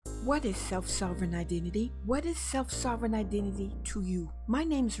What is self-sovereign identity? What is self-sovereign identity to you? My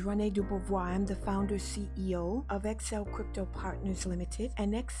name's Renee Dubovois. I'm the founder CEO of Excel Crypto Partners Limited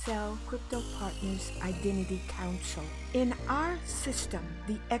and Excel Crypto Partners Identity Council. In our system,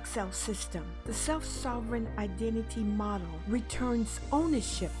 the Excel system, the self-sovereign identity model returns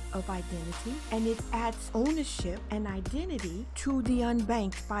ownership of identity, and it adds ownership and identity to the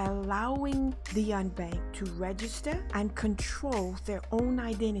unbanked by allowing the unbanked to register and control their own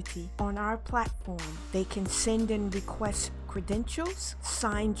identity on our platform. They can send and request credentials,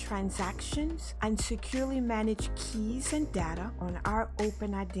 sign transactions, and securely manage keys and data on our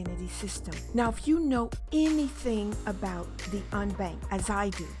open identity system. Now, if you know anything about the unbanked, as I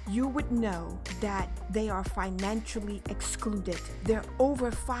do, you would know that they are financially excluded. There are over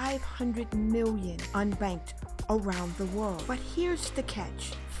 500 million unbanked around the world. But here's the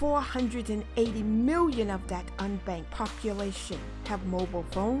catch. 480 million of that unbanked population have mobile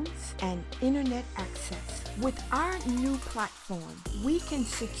phones and internet access. With our new platform, we can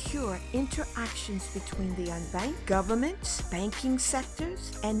secure interactions between the unbanked, governments, banking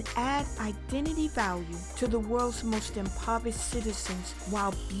sectors, and add identity value to the world's most impoverished citizens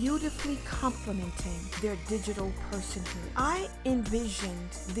while beautifully complementing their digital personhood. I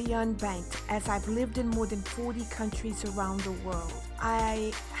envisioned the unbanked as I've lived in more than 40 countries around the world.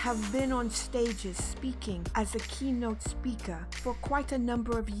 I have been on stages speaking as a keynote speaker for quite a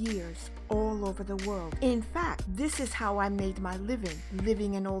number of years all over the world. In fact, this is how I made my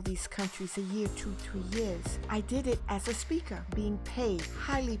living in all these countries a year, 2-3 years. I did it as a speaker, being paid,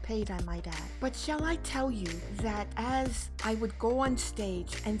 highly paid I might add. But shall I tell you that as I would go on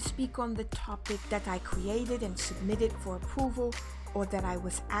stage and speak on the topic that I created and submitted for approval, or that I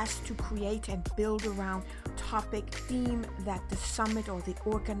was asked to create and build around topic theme that the summit or the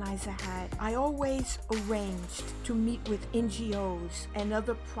organizer had, I always arranged to meet with NGOs and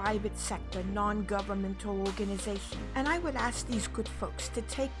other private sector non-governmental organizations. And I would ask these good folks to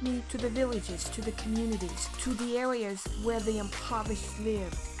take me to the villages, to the communities, to the areas where the impoverished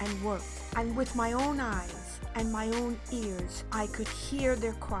lived and worked. And with my own eyes and my own ears, I could hear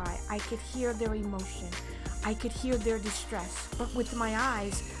their cry, I could hear their emotion, I could hear their distress, but with my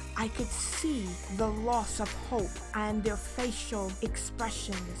eyes, I could see the loss of hope and their facial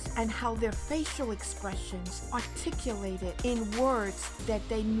expressions and how their facial expressions articulated in words that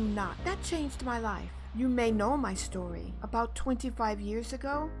they knew not. That changed my life. You may know my story. About 25 years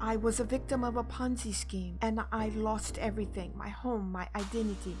ago, I was a victim of a Ponzi scheme and I lost everything. My home, my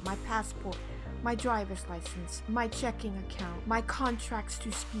identity, my passport, my driver's license, my checking account, my contracts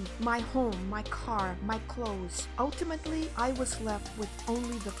to speak, my home, my car, my clothes. Ultimately, I was left with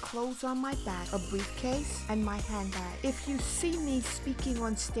only the clothes on my back, a briefcase, and my handbag. If you see me speaking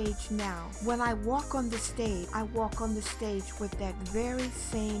on stage now, when I walk on the stage, I walk on the stage with that very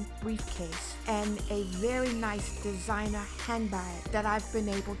same briefcase and a very nice designer handbag that I've been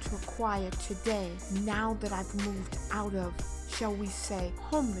able to acquire today, now that I've moved out of, shall we say,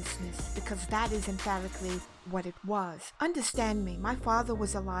 homelessness, because that is emphatically what it was. Understand me, my father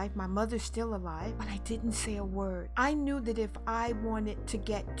was alive, my mother's still alive, but I didn't say a word. I knew that if I wanted to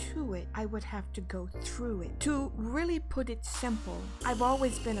get to it, I would have to go through it. To really put it simple, I've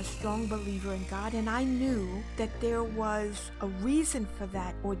always been a strong believer in God, and I knew that there was a reason for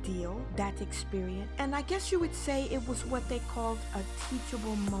that ordeal, that experience, and I guess you would say it was what they called a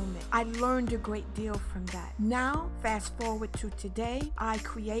teachable moment. I learned a great deal from that. Now, fast forward to today, I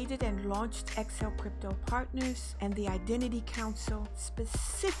created and launched Excel Crypto Partners and the Identity Council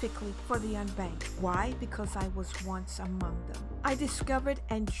specifically for the unbanked. Why? Because I was once among them. I discovered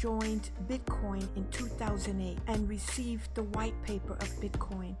and joined Bitcoin in 2008 and received the white paper of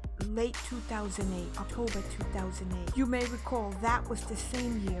Bitcoin late 2008, October 2008. You may recall that was the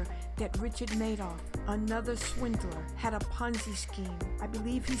same year that Richard Madoff, another swindler, had a Ponzi scheme. I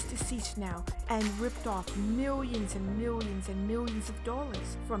believe he's deceased now, and ripped off millions and millions and millions of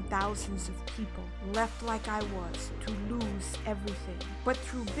dollars from thousands of people, left like I was to lose everything. But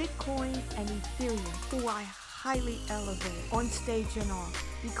through Bitcoin and Ethereum, who I highly elevate on stage and off,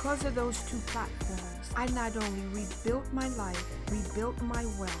 because of those two platforms, I not only rebuilt my life, rebuilt my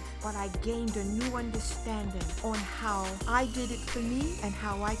wealth, but I gained a new understanding on how I did it for me and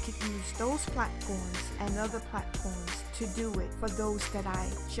how I could use those platforms and other platforms to do it for those that I,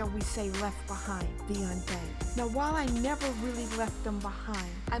 shall we say, left behind, the unbanked. Now, while I never really left them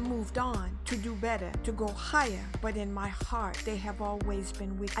behind, I moved on to do better, to go higher, but in my heart, they have always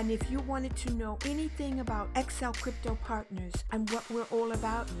been with me. And if you wanted to know anything about Excel Crypto Partners and what we're all about,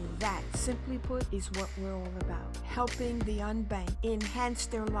 about? That, simply put, is what we're all about. Helping the unbanked enhance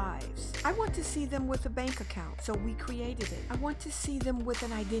their lives. I want to see them with a bank account, so we created it. I want to see them with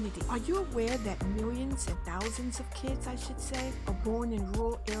an identity. Are you aware that millions and thousands of kids, I should say, are born in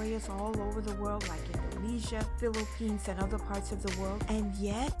rural areas all over the world, like Indonesia, Philippines, and other parts of the world, and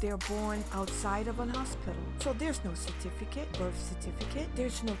yet they're born outside of an hospital? So there's no certificate, birth certificate,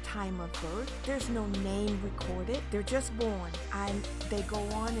 there's no time of birth, there's no name recorded. They're just born, and they go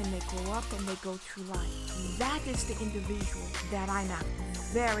on and they grow up and they go through life. That is the individual that I'm after,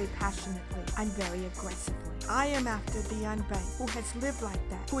 very passionately and very aggressively. I am after the unbanked who has lived like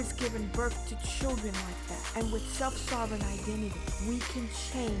that, who has given birth to children like that. And with self-sovereign identity, we can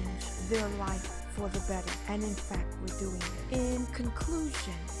change their life for the better. And in fact, we're doing it. In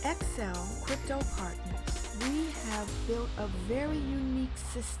conclusion, Excel Crypto Partners, we have built a very unique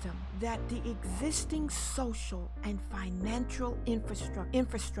system that the existing social and financial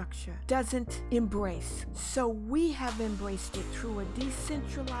infrastructure doesn't embrace. So we have embraced it through a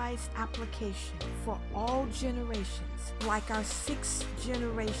decentralized application for all generations, like our 6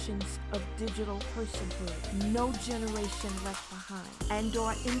 generations of digital personhood, no generation left behind, and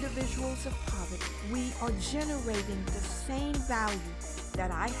our individuals of poverty. We are generating the same value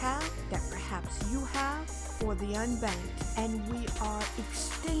that I have, that perhaps you have, for the unbanked, and we are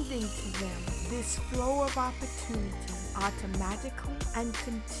extending to them this flow of opportunity automatically and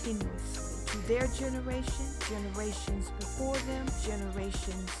continuously to their generation, generations before them,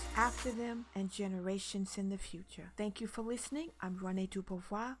 generations after them, and generations in the future. Thank you for listening. I'm Renee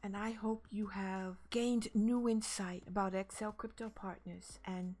Dubois, and I hope you have gained new insight about Excel Crypto Partners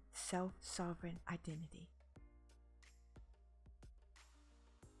and self-sovereign identity.